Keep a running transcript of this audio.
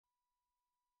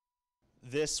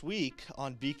This week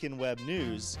on Beacon Web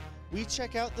News, we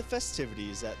check out the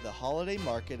festivities at the holiday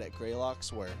market at Greylock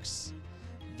Works.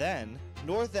 Then,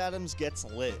 North Adams gets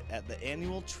lit at the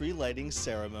annual tree lighting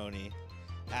ceremony.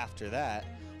 After that,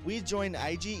 we join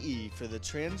IGE for the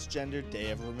Transgender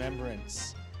Day of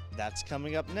Remembrance. That's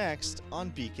coming up next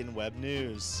on Beacon Web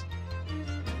News.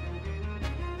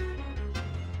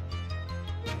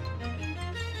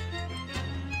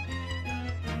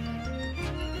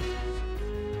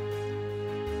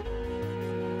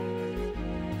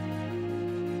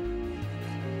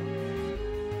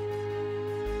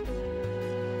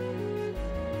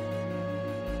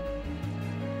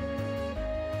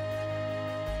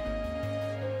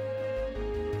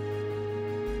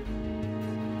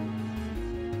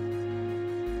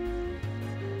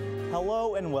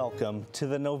 Hello and welcome to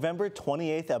the November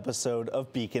 28th episode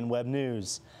of Beacon Web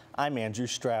News. I'm Andrew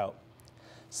Strout.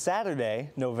 Saturday,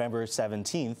 November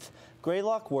 17th,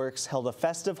 Greylock Works held a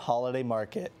festive holiday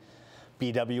market.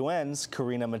 BWN's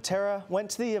Karina Matera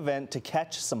went to the event to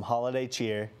catch some holiday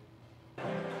cheer.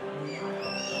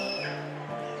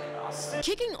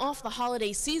 Kicking off the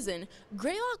holiday season,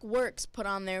 Greylock Works put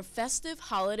on their festive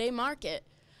holiday market.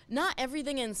 Not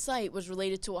everything in sight was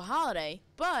related to a holiday,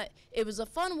 but it was a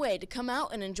fun way to come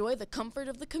out and enjoy the comfort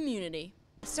of the community.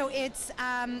 So it's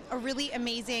a really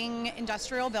amazing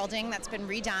industrial building that's been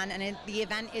redone, and the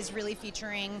event is really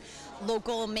featuring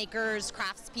local makers,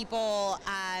 craftspeople,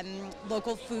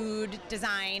 local food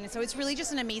design. So it's really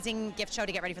just an amazing gift show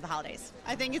to get ready for the holidays.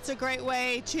 I think it's a great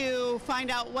way to find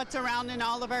out what's around in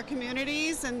all of our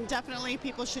communities, and definitely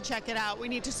people should check it out. We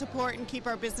need to support and keep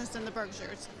our business in the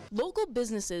Berkshires. Local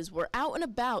businesses were out and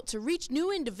about to reach new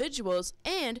individuals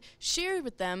and share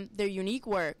with them their unique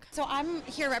work. So I'm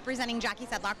here representing Jackie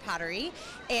Sedlock Pottery,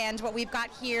 and what we've got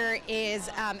here is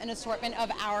an assortment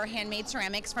of our handmade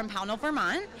ceramics from Pownell,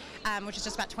 Vermont, which is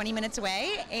just about 20 minutes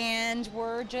away, and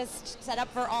we're just set up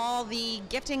for all the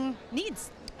gifting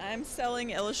needs. I'm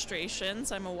selling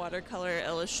illustrations. I'm a watercolor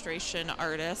illustration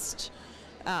artist,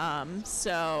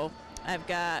 so I've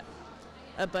got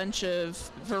a bunch of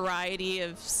variety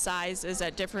of sizes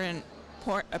at different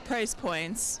price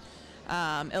points,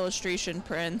 illustration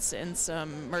prints, and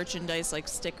some merchandise like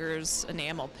stickers,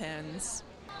 enamel pins.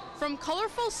 From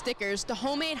colorful stickers to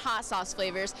homemade hot sauce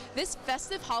flavors, this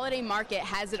festive holiday market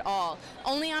has it all.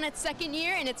 Only on its second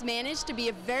year, and it's managed to be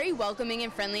a very welcoming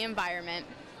and friendly environment.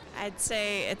 I'd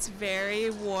say it's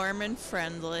very warm and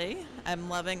friendly. I'm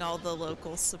loving all the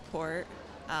local support.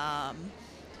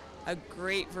 A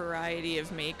great variety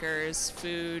of makers,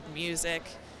 food, music,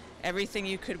 everything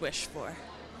you could wish for.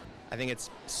 I think it's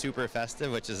super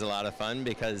festive, which is a lot of fun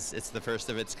because it's the first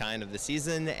of its kind of the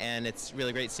season, and it's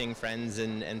really great seeing friends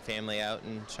and family out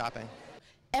and shopping.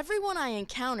 Everyone I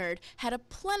encountered had a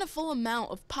plentiful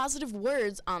amount of positive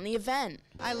words on the event.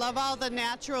 I love all the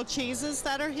natural cheeses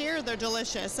that are here. They're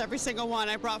delicious, every single one.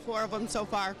 I brought 4 of them so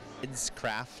far. Kids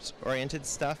craft-oriented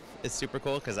stuff is super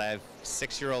cool because I have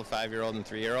 6-year-old, 5-year-old, and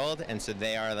 3-year-old, and so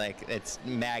they are like, it's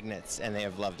magnets, and they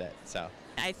have loved it. So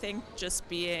I think just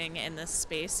being in this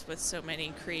space with so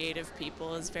many creative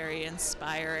people is very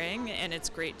inspiring, and it's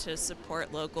great to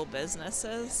support local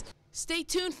businesses. Stay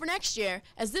tuned for next year,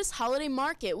 as this holiday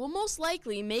market will most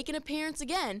likely make an appearance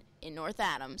again in North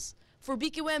Adams. For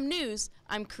Beacon Web News,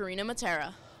 I'm Karina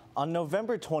Matera. On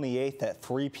November 28th at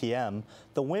 3 p.m.,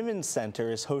 the Women's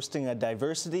Center is hosting a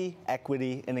diversity,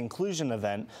 equity, and inclusion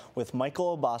event with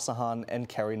Michael Obasahan and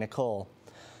Kerry Nicole.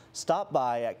 Stop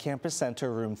by at Campus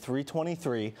Center Room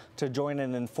 323 to join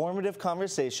an informative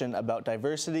conversation about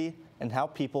diversity and how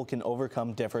people can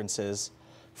overcome differences.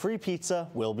 Free pizza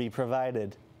will be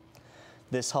provided.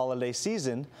 This holiday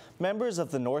season, members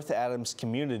of the North Adams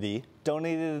community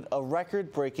donated a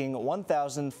record-breaking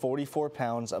 1,044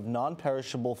 pounds of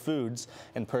non-perishable foods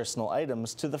and personal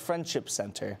items to the Friendship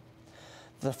Center.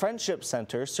 The Friendship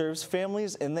Center serves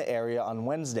families in the area on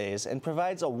Wednesdays and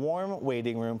provides a warm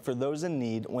waiting room for those in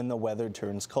need when the weather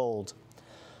turns cold.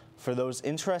 For those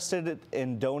interested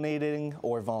in donating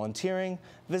or volunteering,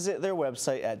 visit their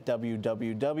website at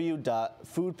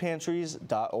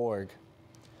www.foodpantries.org.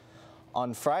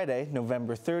 On Friday,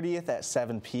 November 30th at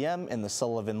 7 p.m. in the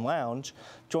Sullivan Lounge,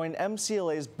 join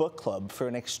MCLA's book club for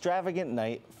an extravagant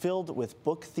night filled with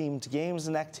book-themed games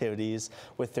and activities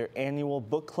with their annual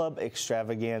book club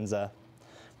extravaganza.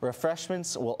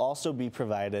 Refreshments will also be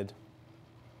provided.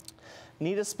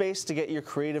 Need a space to get your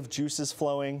creative juices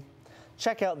flowing?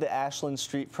 Check out the Ashland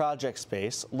Street Project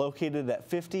Space located at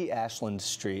 50 Ashland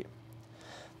Street.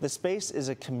 The space is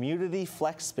a community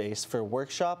flex space for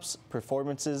workshops,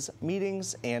 performances,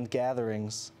 meetings, and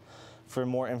gatherings. For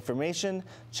more information,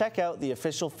 check out the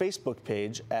official Facebook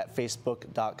page at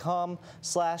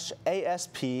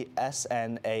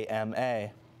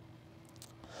facebook.com/ASPSNAMA.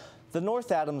 The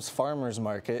North Adams Farmers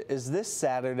Market is this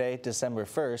Saturday, December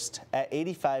 1st at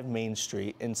 85 Main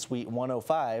Street in Suite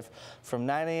 105 from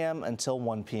 9 a.m. until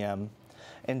 1 p.m.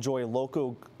 Enjoy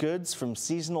local goods from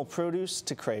seasonal produce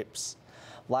to crepes.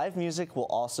 Live music will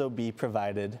also be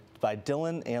provided by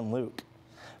Dylan and Luke.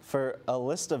 For a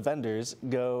list of vendors,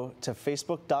 go to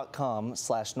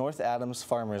facebook.com/North Adams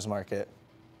Farmers Market.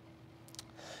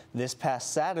 This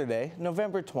past Saturday,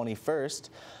 November 21st,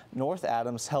 North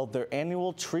Adams held their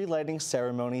annual tree lighting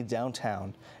ceremony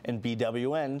downtown, and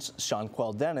BWN's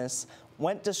Shawnquell Dennis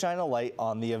went to shine a light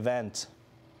on the event.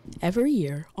 Every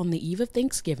year, on the eve of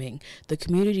Thanksgiving, the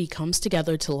community comes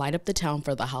together to light up the town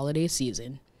for the holiday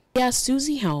season. We asked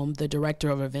Susie Helm, the Director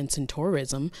of Events and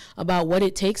Tourism, about what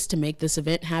it takes to make this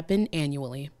event happen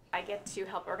annually. I get to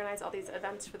help organize all these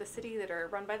events for the city that are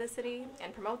run by the city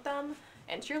and promote them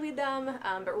and cheerlead them,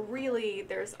 but really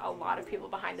there's a lot of people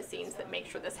behind the scenes that make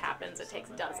sure this happens. It takes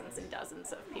dozens and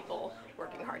dozens of people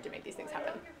working hard to make these things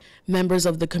happen. Members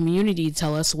of the community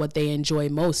tell us what they enjoy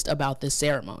most about this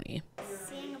ceremony.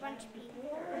 Seeing a bunch of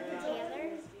people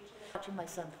together. Watching my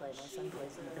son play. My son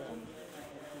plays in the band.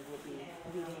 He will be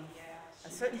leading a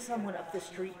certain someone up the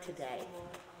street today.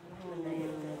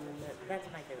 That's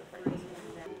my favorite part.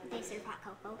 They serve hot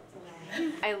cocoa.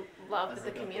 I love that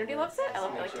the community loves it. I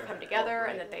love they like to come together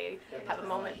and that they have a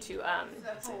moment to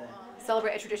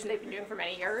celebrate a tradition they've been doing for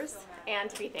many years and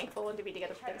to be thankful and to be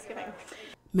together for Thanksgiving.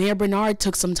 Mayor Bernard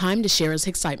took some time to share his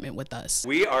excitement with us.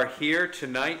 We are here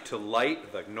tonight to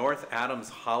light the North Adams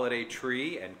holiday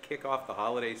tree and kick off the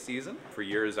holiday season. For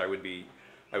years I would be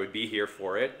here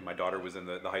for it. My daughter was in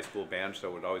the high school band, so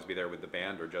I would always be there with the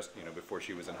band, or just, before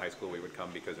she was in high school we would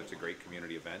come because it's a great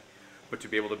community event. But to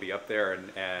be able to be up there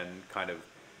and kind of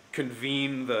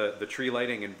convene the tree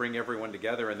lighting and bring everyone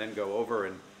together and then go over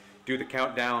and do the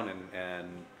countdown and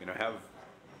have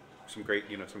some great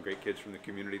kids from the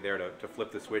community there to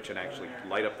flip the switch and actually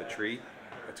light up the tree.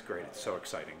 It's great. It's so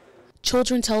exciting.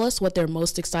 Children tell us what they're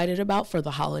most excited about for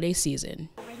the holiday season.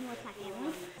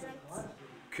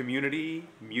 Community,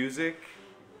 music,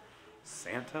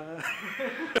 Santa.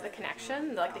 The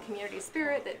connection, the community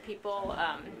spirit that people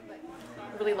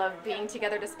really love being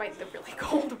together despite the really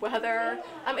cold weather.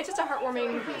 It's just a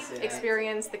heartwarming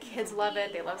experience. The kids love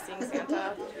it. They love seeing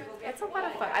Santa. It's a lot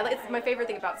of fun. It's my favorite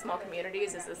thing about small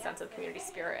communities is the sense of community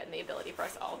spirit and the ability for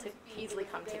us all to easily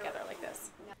come together like this.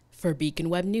 For Beacon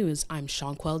Web News, I'm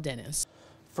Shawnquell Dennis.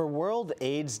 For World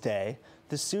AIDS Day,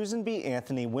 the Susan B.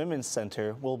 Anthony Women's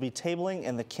Center will be tabling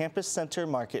in the Campus Center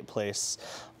Marketplace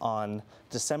on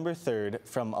December 3rd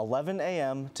from 11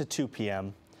 a.m. to 2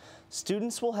 p.m.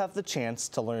 Students will have the chance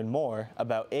to learn more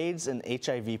about AIDS and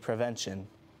HIV prevention.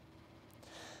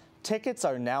 Tickets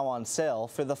are now on sale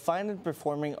for the Fine and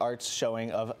Performing Arts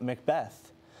showing of Macbeth.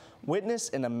 Witness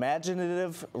an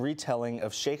imaginative retelling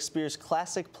of Shakespeare's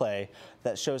classic play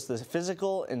that shows the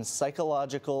physical and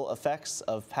psychological effects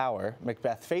of power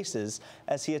Macbeth faces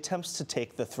as he attempts to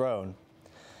take the throne.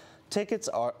 Tickets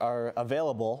are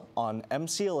available on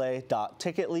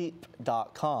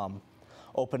mcla.ticketleap.com.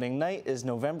 Opening night is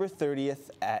November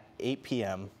 30th at 8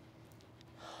 p.m.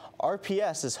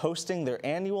 RPS is hosting their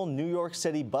annual New York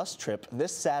City bus trip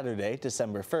this Saturday,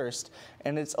 December 1st,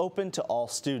 and it's open to all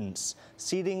students.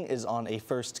 Seating is on a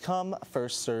first-come,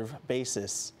 first-served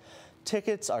basis.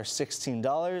 Tickets are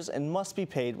 $16 and must be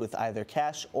paid with either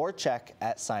cash or check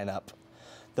at sign-up.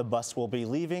 The bus will be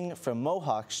leaving from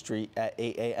Mohawk Street at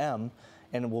 8 a.m.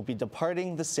 and will be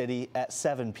departing the city at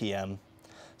 7 p.m.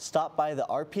 Stop by the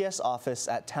RPS office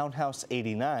at Townhouse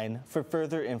 89 for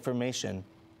further information.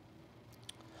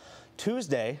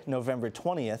 Tuesday, November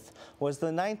 20th, was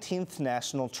the 19th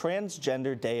National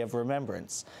Transgender Day of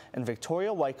Remembrance, and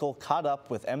Victoria Weichel caught up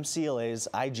with MCLA's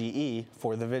IGE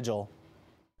for the vigil.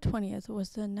 20th was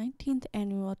the 19th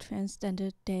Annual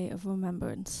Transgender Day of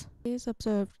Remembrance. It is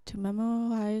observed to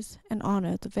memorialize and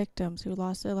honor the victims who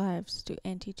lost their lives to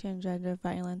anti-transgender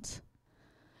violence.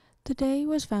 The day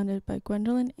was founded by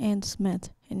Gwendolyn Ann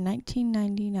Smith in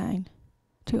 1999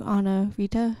 to honor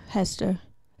Rita Hester,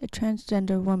 a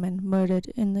transgender woman murdered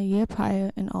in the year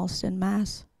prior in Allston,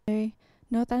 Mass.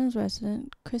 North Adams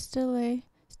resident Crystal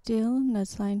Steele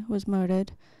Nutzline was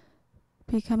murdered,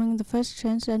 becoming the first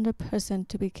transgender person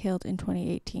to be killed in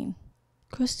 2018.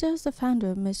 Krista is the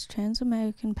founder of Miss Trans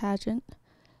American Pageant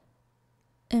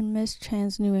and Miss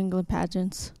Trans New England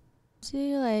Pageants.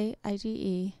 MCLA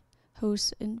IGE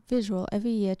hosts a visual every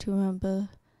year to remember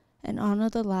and honor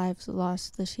the lives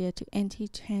lost this year to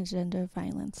anti-transgender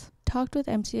violence. Talked with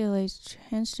MCLA's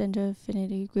Transgender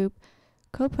Affinity Group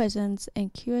co-presidents,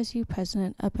 and QSU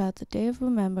president about the Day of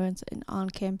Remembrance and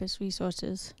on-campus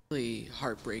resources. Really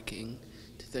heartbreaking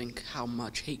to think how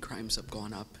much hate crimes have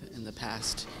gone up in the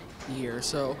past year.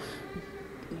 So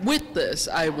with this,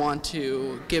 I want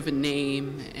to give a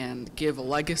name and give a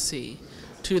legacy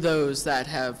to those that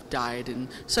have died, and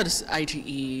so does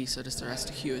IGE, so does the rest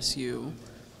of QSU.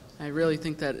 I really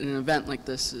think that an event like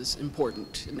this is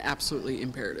important and absolutely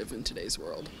imperative in today's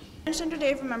world. Transgender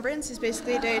Day of Remembrance is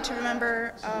basically a day to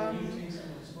remember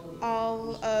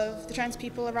all of the trans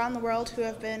people around the world who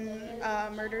have been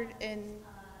murdered in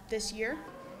this year.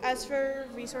 As for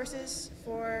resources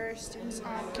for students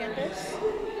on campus,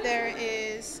 there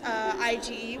is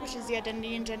IGE, which is the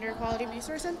Identity and Gender Equality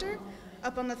Resource Center,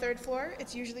 up on the 3rd floor.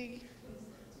 It's usually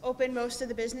open most of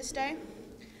the business day,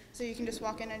 so you can just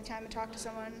walk in anytime and talk to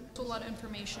someone. A lot of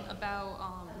information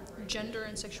about gender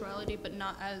and sexuality, but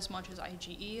not as much as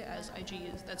IGE,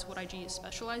 that's what IGE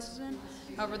specializes in.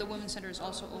 However, the Women's Center is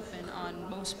also open on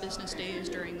most business days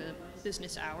during the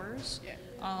business hours.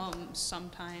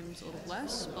 Sometimes a little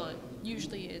less, but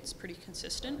usually it's pretty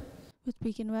consistent. With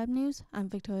Beacon Web News, I'm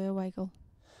Victoria Weigel.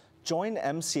 Join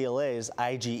MCLA's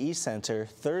IGE Center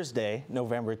Thursday,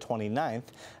 November 29th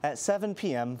at 7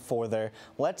 p.m. for their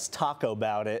Let's Talk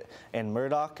About It in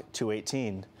Murdoch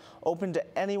 218. Open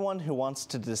to anyone who wants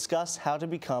to discuss how to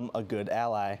become a good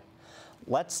ally.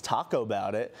 Let's Talk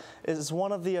About It is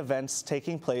one of the events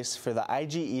taking place for the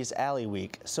IGE's Ally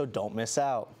Week, so don't miss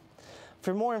out.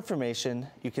 For more information,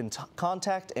 you can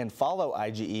contact and follow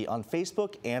IGE on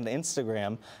Facebook and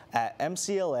Instagram at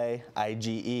MCLA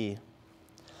IGE.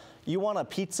 You want a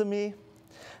pizza me?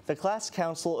 The Class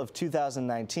Council of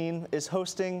 2019 is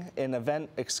hosting an event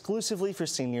exclusively for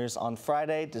seniors on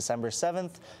Friday, December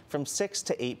 7th from 6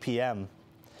 to 8 p.m.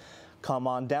 Come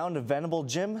on down to Venable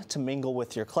Gym to mingle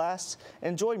with your class,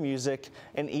 enjoy music,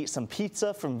 and eat some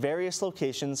pizza from various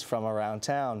locations from around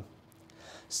town.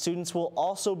 Students will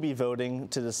also be voting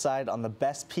to decide on the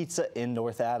best pizza in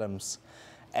North Adams.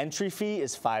 Entry fee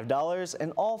is $5,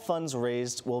 and all funds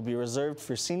raised will be reserved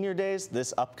for Senior Days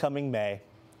this upcoming May.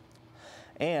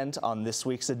 And on this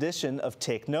week's edition of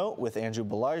Take Note with Andrew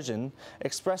Belarjan,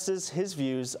 expresses his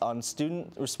views on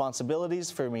student responsibilities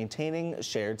for maintaining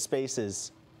shared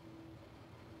spaces.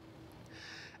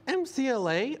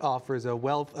 MCLA offers a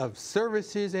wealth of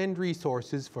services and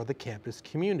resources for the campus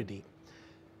community.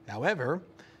 However,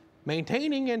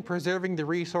 maintaining and preserving the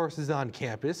resources on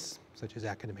campus, such as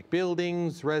academic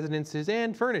buildings, residences,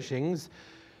 and furnishings,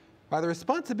 are the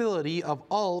responsibility of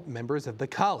all members of the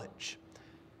college.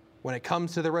 When it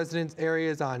comes to the residence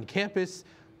areas on campus,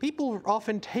 people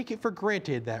often take it for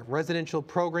granted that Residential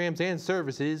Programs and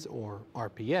Services, or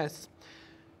RPS,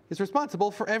 is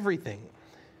responsible for everything.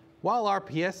 While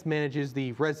RPS manages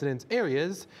the residence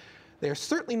areas, they are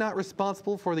certainly not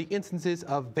responsible for the instances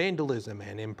of vandalism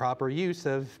and improper use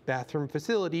of bathroom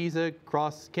facilities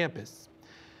across campus.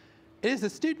 It is the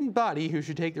student body who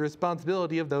should take the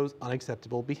responsibility of those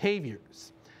unacceptable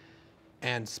behaviors.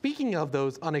 And speaking of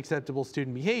those unacceptable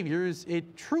student behaviors,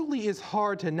 it truly is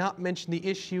hard to not mention the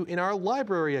issue in our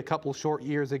library a couple short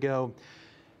years ago,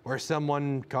 where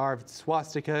someone carved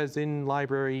swastikas in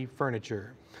library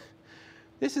furniture.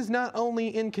 This is not only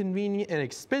inconvenient and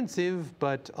expensive,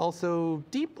 but also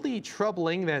deeply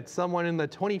troubling that someone in the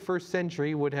 21st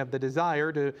century would have the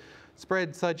desire to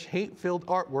spread such hate-filled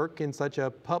artwork in such a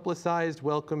publicized,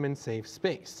 welcome, and safe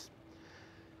space.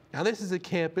 Now, this is a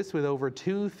campus with over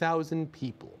 2,000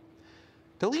 people.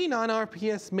 To lean on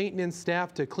RPS maintenance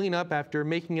staff to clean up after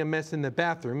making a mess in the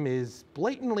bathroom is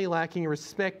blatantly lacking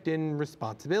respect and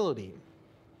responsibility.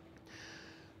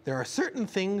 There are certain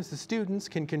things the students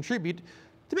can contribute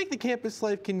to make the campus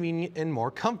life convenient and more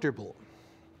comfortable.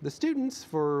 The students,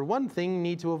 for one thing,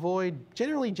 need to avoid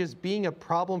generally just being a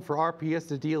problem for RPS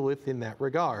to deal with in that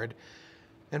regard.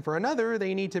 And for another,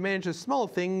 they need to manage the small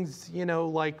things,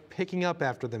 like picking up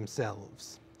after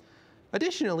themselves.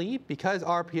 Additionally, because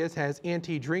RPS has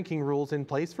anti-drinking rules in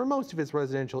place for most of its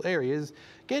residential areas,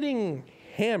 getting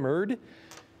hammered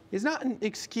is not an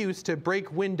excuse to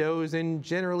break windows and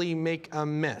generally make a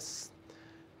mess.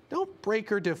 Don't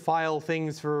break or defile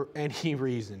things for any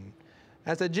reason.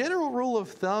 As a general rule of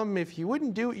thumb, if you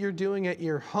wouldn't do what you're doing at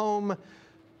your home,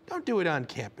 don't do it on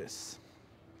campus.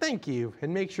 Thank you,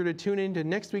 and make sure to tune in to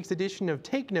next week's edition of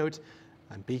Take Note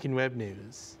on Beacon Web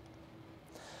News.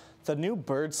 The new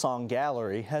Birdsong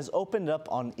Gallery has opened up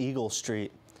on Eagle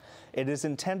Street. It is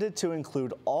intended to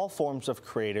include all forms of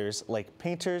creators like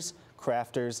painters,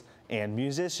 crafters, and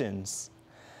musicians.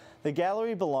 The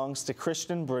gallery belongs to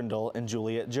Christian Brindle and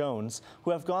Juliet Jones,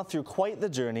 who have gone through quite the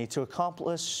journey to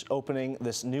accomplish opening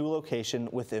this new location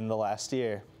within the last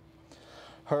year.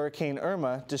 Hurricane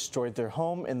Irma destroyed their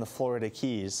home in the Florida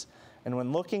Keys, and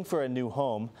when looking for a new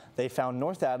home, they found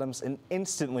North Adams and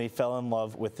instantly fell in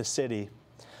love with the city.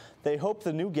 They hope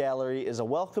the new gallery is a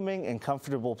welcoming and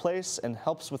comfortable place and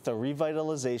helps with the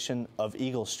revitalization of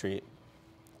Eagle Street.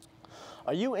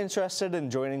 Are you interested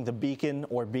in joining the Beacon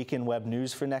or Beacon Web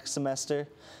News for next semester?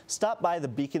 Stop by the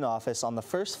Beacon office on the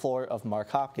first floor of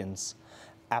Mark Hopkins.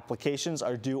 Applications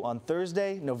are due on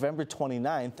Thursday, November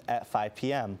 29th at 5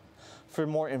 p.m. For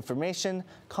more information,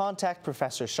 contact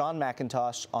Professor Sean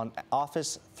McIntosh on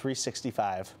Office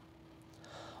 365.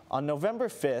 On November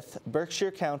 5th,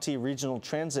 Berkshire County Regional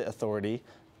Transit Authority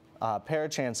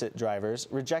paratransit drivers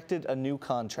rejected a new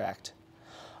contract.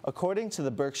 According to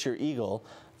the Berkshire Eagle,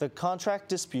 the contract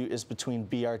dispute is between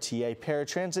BRTA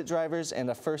paratransit drivers and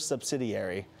a first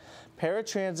subsidiary,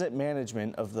 Paratransit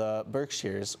Management of the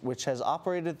Berkshires, which has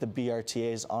operated the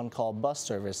BRTA's on-call bus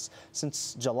service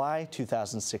since July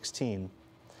 2016.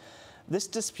 This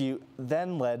dispute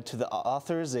then led to the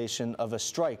authorization of a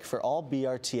strike for all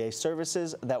BRTA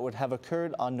services that would have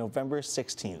occurred on November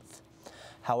 16th.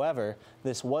 However,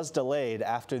 this was delayed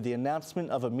after the announcement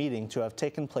of a meeting to have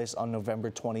taken place on November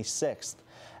 26th.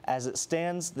 As it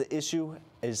stands, the issue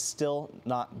is still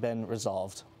not been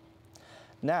resolved.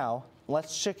 Now,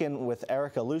 let's check in with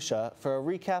Erica Lucia for a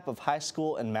recap of high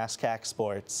school and MASCAC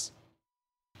sports.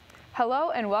 Hello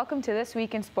and welcome to This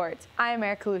Week in Sports. I am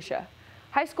Erica Lucia.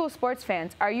 High school sports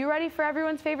fans, are you ready for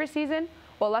everyone's favorite season?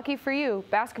 Well, lucky for you,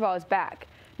 basketball is back.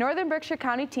 Northern Berkshire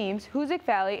County teams, Hoosick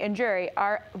Valley and Drury,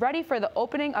 are ready for the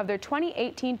opening of their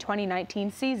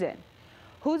 2018-2019 season.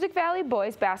 Hoosick Valley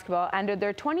boys basketball ended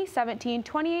their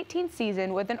 2017-2018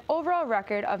 season with an overall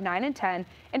record of 9-10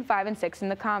 and 5-6 in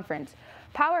the conference.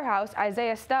 Powerhouse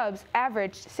Isaiah Stubbs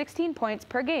averaged 16 points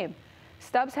per game.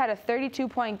 Stubbs had a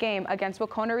 32-point game against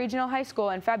Wacona Regional High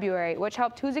School in February, which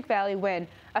helped Hoosick Valley win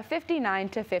a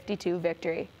 59-52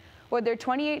 victory. With their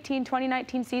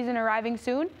 2018-2019 season arriving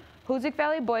soon, Hoosick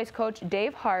Valley boys coach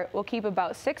Dave Hart will keep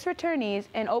about 6 returnees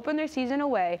and open their season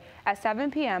away at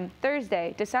 7 p.m.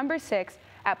 Thursday, December 6th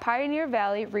at Pioneer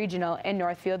Valley Regional in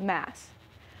Northfield, Mass.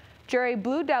 Drury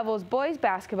Blue Devils boys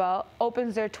basketball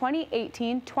opens their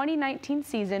 2018-2019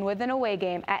 season with an away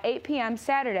game at 8 p.m.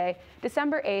 Saturday,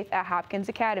 December 8th at Hopkins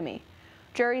Academy.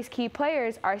 Drury's key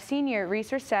players are senior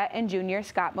Reese Reset and junior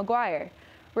Scott McGuire.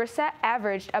 Reset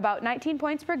averaged about 19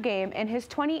 points per game in his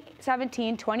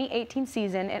 2017-2018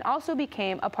 season and also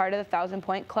became a part of the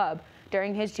 1,000-point club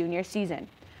during his junior season.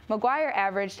 McGuire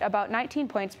averaged about 19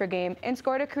 points per game and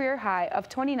scored a career high of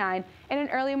 29 in an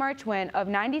early March win of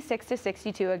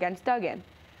 96-62 against Duggan.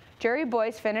 Drury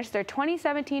boys finished their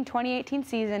 2017-2018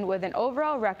 season with an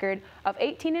overall record of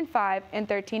 18-5 and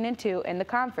 13-2 in the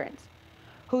conference.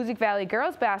 Hoosick Valley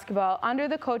girls basketball, under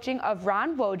the coaching of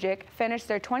Ron Wojcik, finished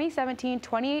their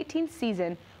 2017-2018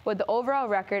 season with the overall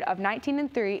record of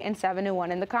 19-3 and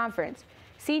 7-1 in the conference.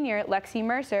 Senior Lexi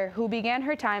Mercer, who began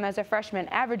her time as a freshman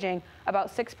averaging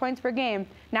about 6 points per game,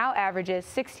 now averages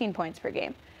 16 points per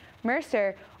game.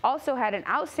 Mercer also had an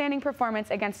outstanding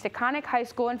performance against Taconic High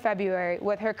School in February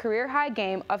with her career-high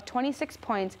game of 26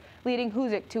 points, leading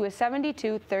Hoosick to a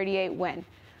 72-38 win.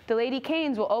 The Lady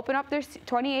Canes will open up their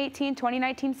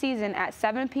 2018-2019 season at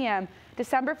 7 p.m.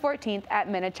 December 14th at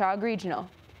Minnechaug Regional.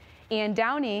 Ian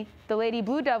Downey, the Lady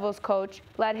Blue Devils coach,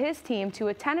 led his team to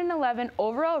a 10-11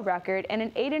 overall record and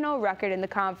an 8-0 record in the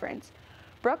conference.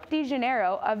 Brooke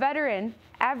DeGeneiro, a veteran,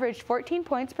 averaged 14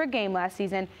 points per game last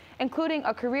season, including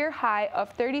a career high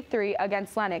of 33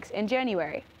 against Lennox in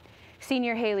January.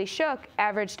 Senior Haley Shook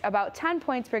averaged about 10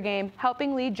 points per game,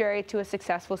 helping lead Drury to a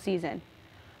successful season.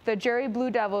 The Drury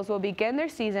Blue Devils will begin their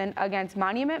season against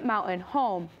Monument Mountain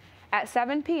home at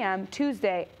 7 p.m.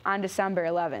 Tuesday on December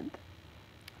 11th.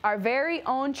 Our very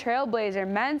own Trailblazer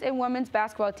men's and women's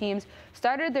basketball teams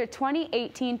started their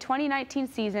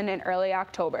 2018-2019 season in early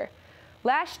October.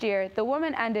 Last year, the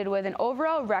women ended with an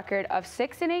overall record of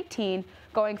 6-18,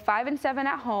 going 5-7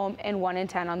 at home and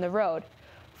 1-10 on the road.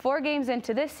 4 games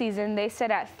into this season, they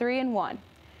sit at 3-1.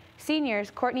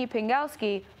 Seniors Courtney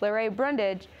Pingelski, Larae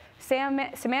Brundage,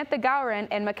 Samantha Gowron,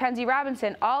 and Mackenzie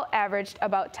Robinson all averaged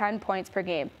about 10 points per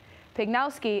game.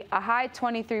 Pignelski, a high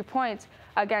 23 points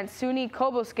against SUNY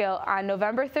Cobleskill on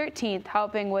November 13th,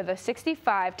 helping with a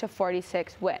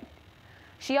 65-46 win.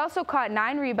 She also caught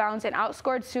 9 rebounds and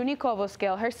outscored SUNY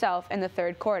Cobleskill herself in the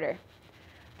third quarter.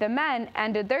 The men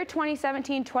ended their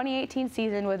 2017-2018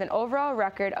 season with an overall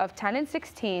record of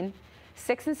 10-16,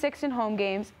 6-6 in home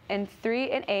games, and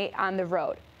 3-8 on the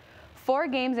road. 4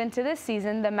 games into this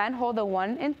season, the men hold a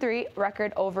 1-3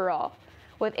 record overall.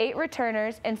 With 8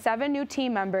 returners and 7 new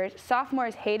team members,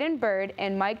 sophomores Hayden Bird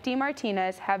and Mike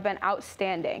DeMartinez have been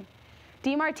outstanding.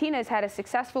 D. Martinez had a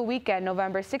successful weekend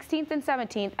November 16th and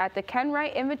 17th at the Ken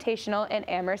Wright Invitational in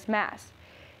Amherst, Mass.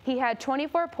 He had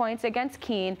 24 points against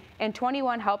Keene and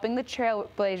 21 helping the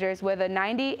Trailblazers with a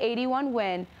 90-81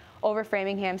 win over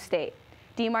Framingham State.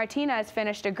 D. Martinez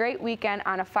finished a great weekend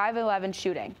on a 5-11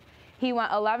 shooting. He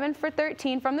went 11 for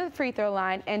 13 from the free throw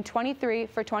line and 23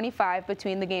 for 25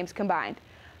 between the games combined.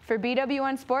 For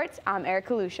BWN Sports, I'm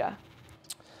Erica Lucia.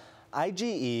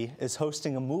 IGE is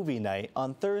hosting a movie night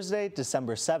on Thursday,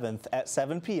 December 7th at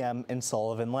 7 p.m. in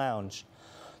Sullivan Lounge.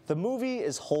 The movie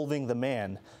is Holding the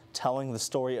Man, telling the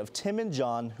story of Tim and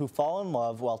John who fall in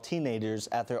love while teenagers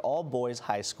at their all-boys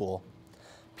high school.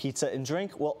 Pizza and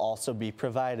drink will also be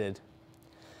provided.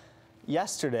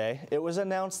 Yesterday, it was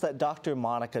announced that Dr.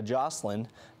 Monica Jocelyn,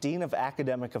 Dean of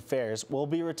Academic Affairs, will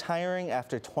be retiring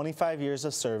after 25 years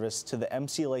of service to the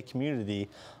MCLA community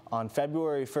on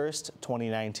February 1st,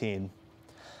 2019.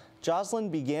 Jocelyn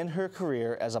began her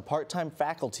career as a part-time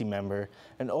faculty member,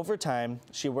 and over time,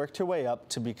 she worked her way up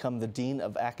to become the Dean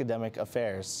of Academic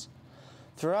Affairs.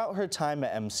 Throughout her time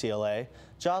at MCLA,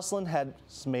 Jocelyn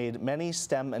has made many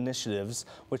STEM initiatives,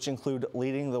 which include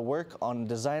leading the work on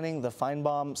designing the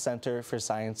Feinbaum Center for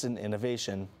Science and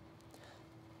Innovation.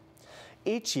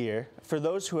 Each year, for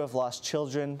those who have lost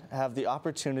children, have the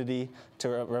opportunity to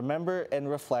remember and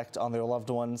reflect on their loved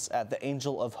ones at the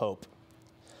Angel of Hope.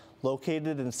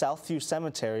 Located in Southview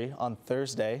Cemetery on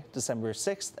Thursday, December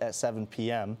 6th at 7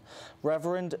 p.m.,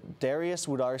 Reverend Darius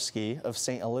Wudarski of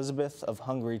St. Elizabeth of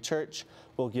Hungary Church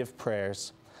will give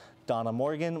prayers. Donna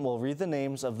Morgan will read the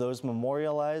names of those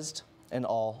memorialized, and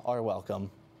all are welcome.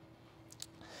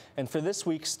 And for this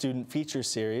week's student feature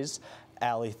series,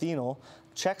 Allie Thienel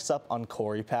checks up on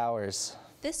Corey Powers.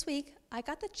 This week, I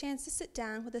got the chance to sit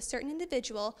down with a certain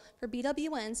individual for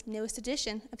BWN's newest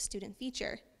edition of Student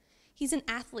Feature. He's an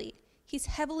athlete. He's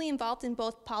heavily involved in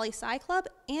both Poli-Sci Club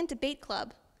and Debate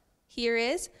Club. Here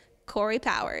is Corey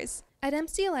Powers. At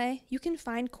MCLA, you can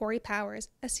find Corey Powers,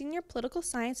 a senior political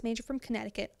science major from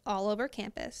Connecticut, all over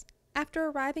campus. After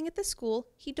arriving at the school,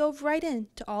 he dove right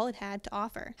into all it had to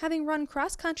offer. Having run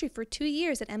cross-country for 2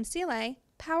 years at MCLA,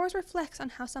 Powers reflects on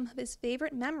how some of his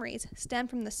favorite memories stem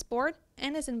from the sport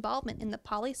and his involvement in the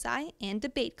Poli-Sci and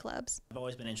Debate clubs. I've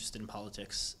always been interested in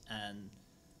politics, and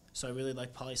so I really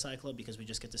like Poli-Sci Club because we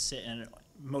just get to sit in a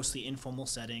mostly informal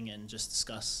setting and just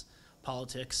discuss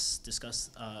politics,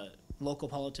 discuss local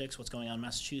politics, what's going on in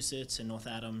Massachusetts and North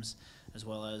Adams, as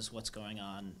well as what's going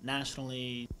on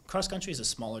nationally. Cross country is a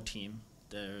smaller team.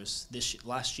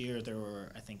 Last year there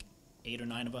were, I think, 8 or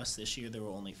 9 of us. This year there were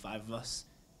only 5 of us.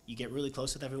 You get really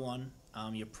close with everyone.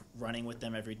 You're running with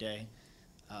them every day.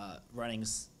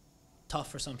 Running's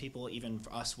tough for some people, even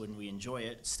for us when we enjoy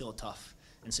it, it's still tough.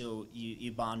 And so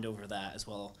you bond over that as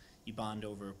well. You bond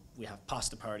over, we have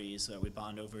pasta parties, we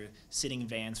bond over sitting in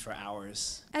vans for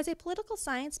hours. As a political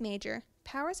science major,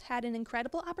 Powers had an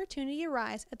incredible opportunity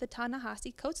arise at the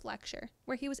Ta-Nehisi Coates Lecture,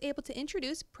 where he was able to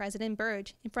introduce President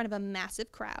Burge in front of a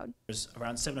massive crowd. There's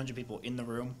around 700 people in the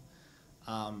room,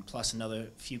 plus another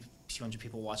few hundred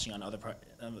people watching on the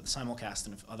simulcast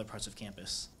in other parts of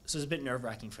campus. So it's a bit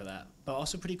nerve-wracking for that, but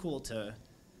also pretty cool to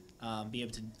be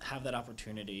able to have that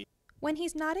opportunity. When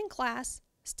he's not in class,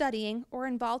 studying, or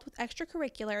involved with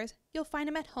extracurriculars, you'll find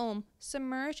him at home,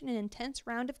 submerged in an intense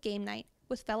round of game night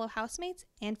with fellow housemates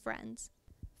and friends.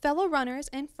 Fellow runners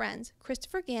and friends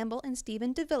Christopher Gamble and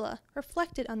Stephen Davila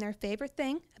reflected on their favorite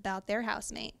thing about their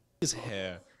housemate. His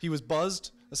hair. He was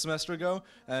buzzed a semester ago,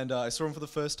 and I saw him for the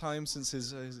first time since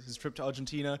his trip to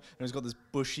Argentina, and he's got this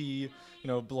bushy,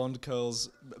 blonde curls.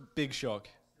 Big shock.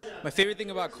 My favorite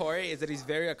thing about Corey is that he's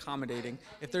very accommodating.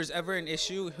 If there's ever an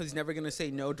issue, he's never going to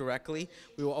say no directly.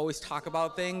 We will always talk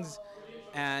about things,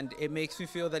 and it makes me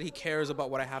feel that he cares about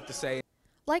what I have to say.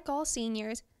 Like all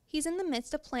seniors, he's in the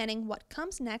midst of planning what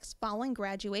comes next following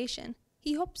graduation.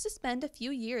 He hopes to spend a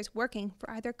few years working for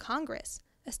either Congress,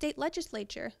 a state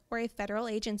legislature, or a federal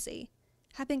agency.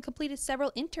 Having completed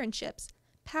several internships,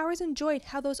 Powers enjoyed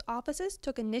how those offices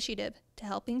took initiative to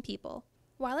helping people.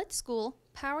 While at school,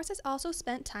 Powers has also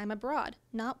spent time abroad,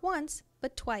 not once,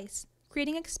 but twice,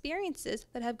 creating experiences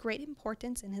that have great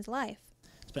importance in his life.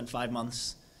 Spent 5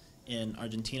 months in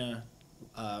Argentina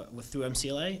through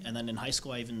MCLA, and then in high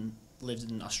school I even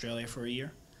lived in Australia for a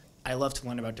year. I love to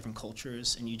learn about different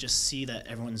cultures, and you just see that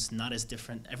everyone's not as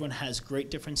different. Everyone has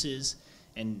great differences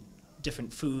and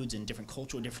different foods and different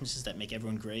cultural differences that make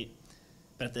everyone great.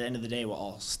 But at the end of the day, we're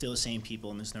all still the same people,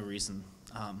 and there's no reason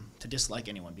to dislike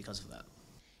anyone because of that.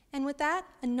 And with that,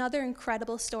 another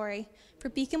incredible story. For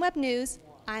Beacon Web News,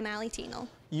 I'm Allie Thienel.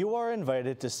 You are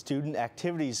invited to Student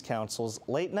Activities Council's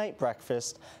late night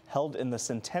breakfast held in the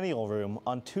Centennial Room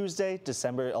on Tuesday,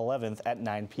 December 11th at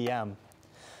 9 p.m.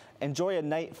 Enjoy a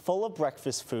night full of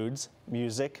breakfast foods,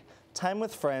 music, time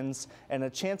with friends, and a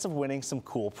chance of winning some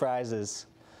cool prizes.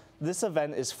 This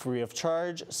event is free of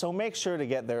charge, so make sure to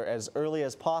get there as early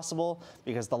as possible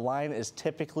because the line is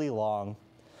typically long.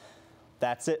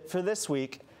 That's it for this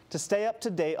week. To stay up to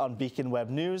date on Beacon Web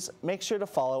News, make sure to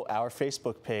follow our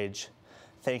Facebook page.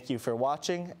 Thank you for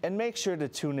watching, and make sure to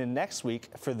tune in next week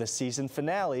for the season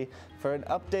finale for an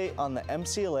update on the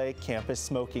MCLA campus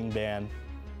smoking ban.